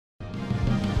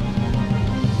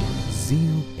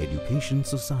Education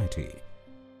Society,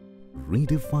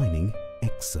 redefining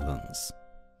excellence.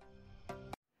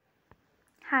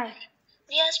 Hi.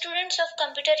 We are students of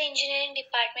Computer Engineering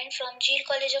Department from Zeal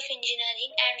College of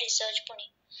Engineering and Research, Pune.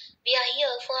 We are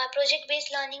here for our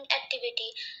project-based learning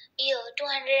activity year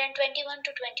 221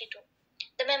 to 22.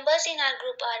 The members in our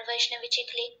group are Vaishnavi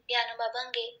Chikle, Bhyanuba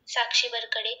Bange, Sakshi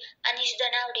Barkade, Anish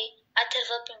Danavde,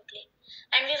 Atharva Pimple,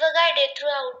 and we were guided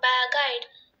throughout by our guide,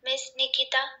 Ms.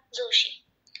 Nikita Joshi.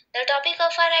 The topic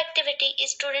of our activity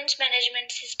is Students Management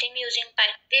System using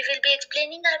Python. We will be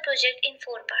explaining our project in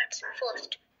 4 parts.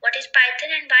 First, what is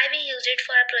Python and why we use it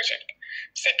for our project?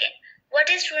 Second, what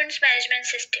is Students Management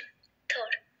System?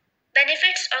 Third,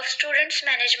 benefits of Students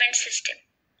Management System.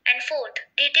 And fourth,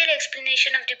 detailed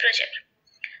explanation of the project.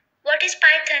 What is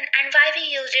Python and why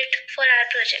we use it for our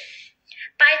project?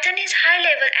 Python is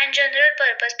high-level and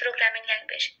general-purpose programming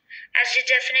language. As the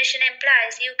definition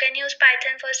implies, you can use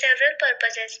Python for several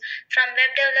purposes, from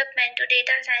web development to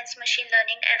data science, machine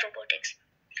learning, and robotics.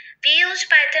 We use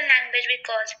Python language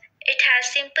because it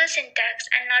has simple syntax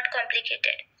and not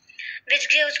complicated, which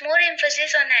gives more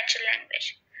emphasis on natural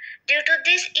language. Due to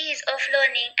this ease of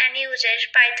learning and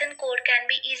usage, Python code can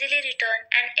be easily written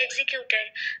and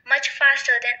executed much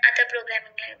faster than other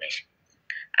programming language.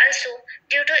 Also,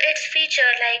 due to its feature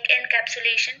like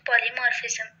encapsulation,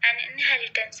 polymorphism, and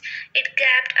inheritance, it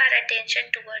grabbed our attention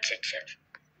towards itself.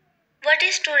 What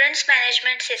is Students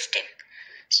Management System?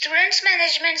 Students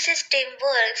Management System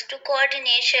works to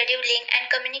coordinate scheduling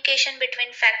and communication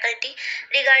between faculty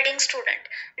regarding student.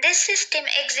 This system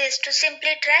exists to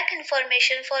simply track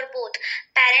information for both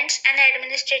parents and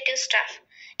administrative staff.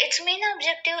 Its main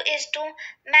objective is to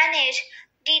manage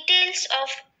details of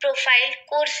profile,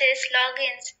 courses,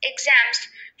 logins, exams,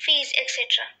 fees,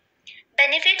 etc.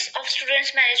 Benefits of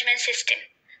Students Management System.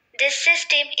 This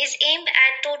system is aimed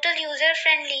at total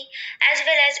user-friendly as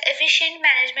well as efficient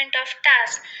management of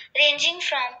tasks ranging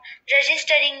from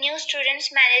registering new students,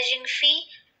 managing fee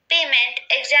payment,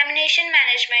 examination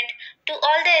management to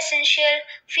all the essential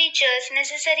features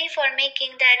necessary for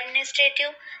making the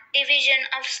administrative division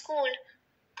of school,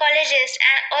 colleges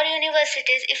or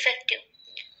universities effective,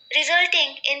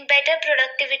 resulting in better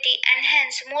productivity and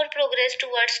hence more progress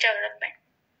towards development.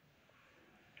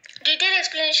 Detailed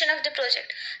explanation of the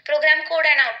project, program code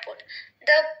and output.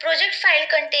 The project file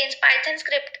contains Python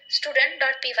script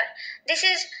student.py. This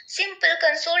is simple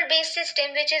console-based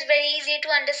system which is very easy to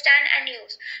understand and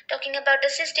use. Talking about the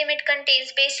system, it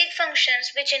contains basic functions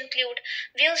which include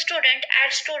view student, add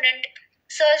student,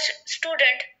 search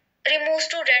student, remove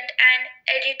student, and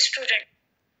edit student.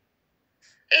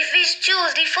 If we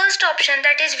choose the first option,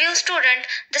 that is view student,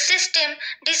 the system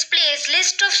displays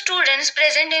list of students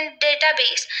present in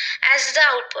database as the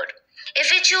output.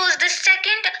 If we choose the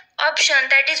second option,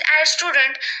 that is add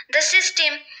student, the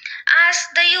system asks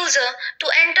the user to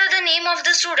enter the name of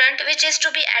the student which is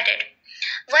to be added.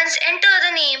 Once enter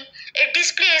the name, it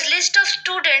displays list of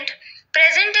student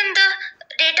present in the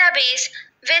database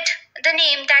with the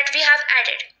name that we have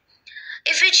added.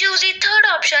 If we choose the third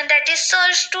option, that is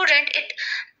search student,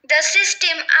 the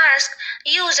system asks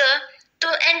user to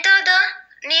enter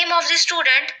the name of the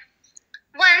student.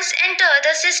 Once enter,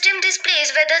 the system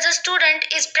displays whether the student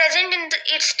is present in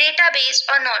its database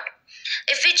or not.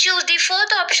 If we choose the fourth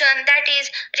option, that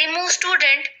is remove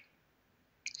student,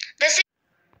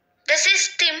 the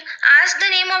system asks the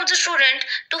name of the student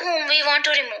to whom we want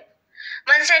to remove.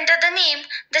 Once enter the name,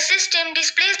 the system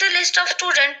displays the list of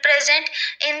students present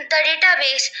in the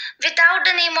database without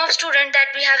the name of student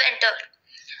that we have entered.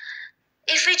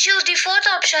 If we choose the fourth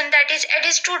option, that is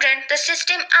edit student, the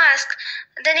system asks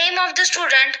the name of the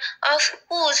student of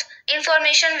whose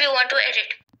information we want to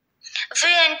edit. If we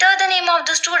enter the name of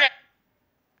the student,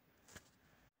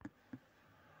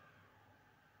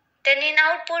 then in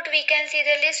output we can see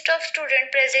the list of students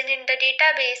present in the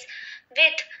database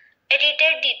with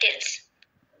edited details.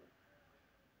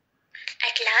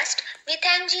 At last, we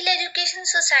thank Zeal Education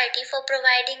Society for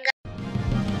providing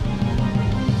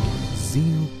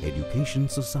Zeal Education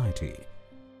Society,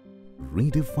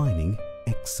 redefining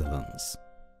excellence.